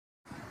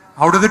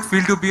how does it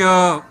feel to be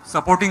a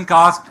supporting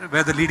cast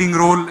where the leading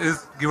role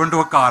is given to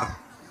a car,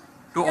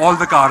 to all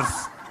the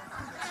cars?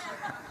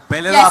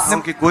 पहले तो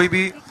आपने कि कोई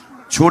भी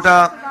छोटा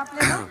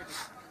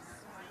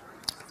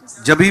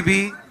जब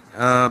भी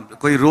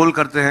कोई रोल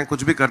करते हैं,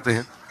 कुछ भी करते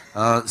हैं,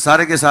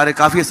 सारे के सारे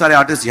काफी सारे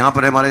आर्टिस्ट यहाँ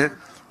पर है हमारे,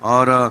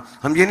 और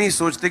हम ये नहीं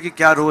सोचते कि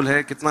क्या रोल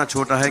है, कितना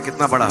छोटा है,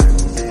 कितना बड़ा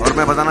है। और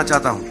मैं बताना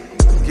चाहता हूँ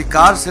कि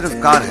कार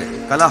सिर्फ कार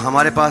है, कला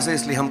हमारे पास है,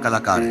 इसलिए हम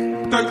कलाकार हैं।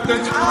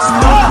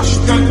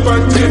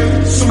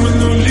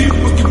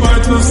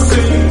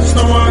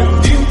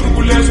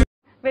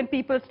 When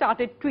people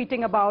started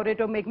tweeting about it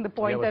or making the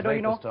point that,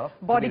 you know,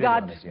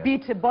 bodyguard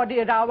beat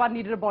Rawa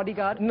needed a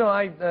bodyguard. No,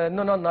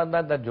 not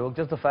that joke.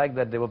 Just the fact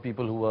that there were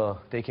people who were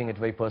taking it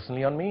very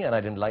personally on me, and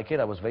I didn't like it.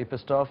 I was very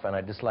pissed off, and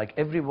I dislike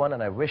everyone,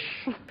 and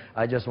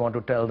I just want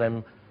to tell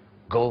them,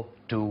 go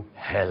to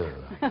hell.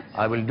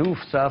 I will do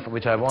stuff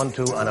which I want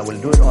to, and I will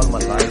do it all my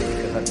life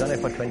because I've done it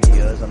for 20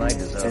 years and I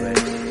deserve it.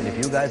 And if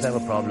you guys have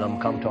a problem,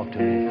 come talk to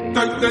me.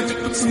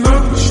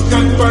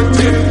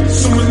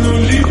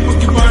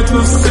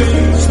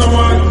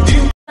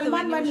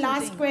 Salman, one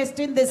last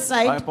question this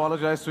side. I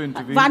apologize to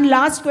intervene. One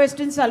last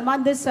question,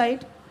 Salman, this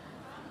side.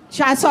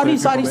 Sorry,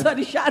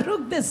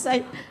 Shahrukh, this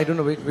side. I don't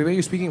know, where are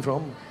you speaking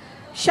from?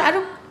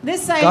 Shahrukh,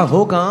 this side. On the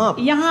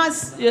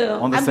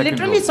I'm second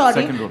literally row, sorry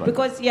second row, right.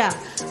 because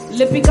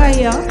Lipika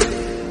here.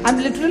 I'm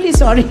literally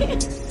sorry.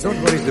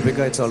 Don't worry,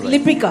 Deepika, it's all right.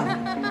 Lipika.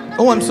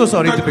 Oh, I'm so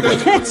sorry, Deepika.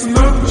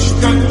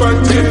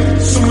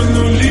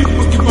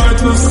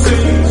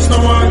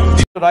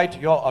 Write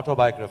your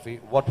autobiography,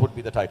 what would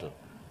be the title?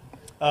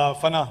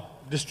 Fana,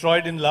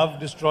 destroyed in love,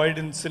 destroyed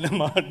in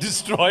cinema,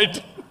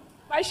 destroyed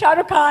By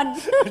Shahrukh Khan.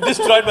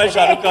 destroyed by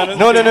Shahrukh Khan.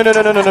 No.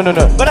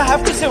 But I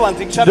have to say one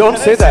thing. Shahrukh, Don't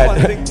say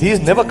that.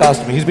 He's never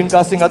cast me. He's been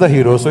casting other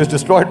heroes, so he's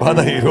destroyed by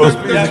other heroes.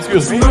 Please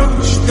excuse me.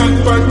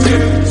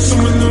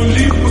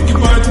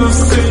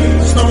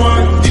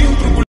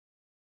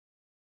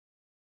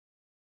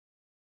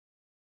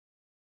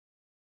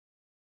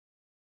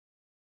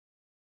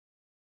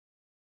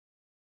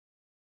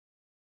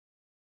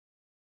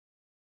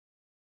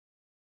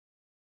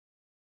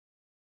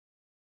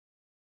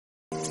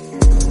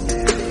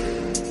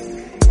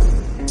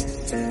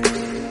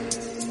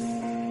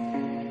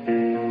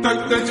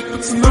 Так дайте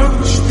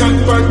пацанам,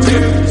 считать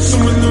потери.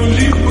 Суммы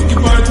нули,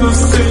 погибать на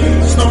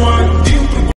сцене. Снова один.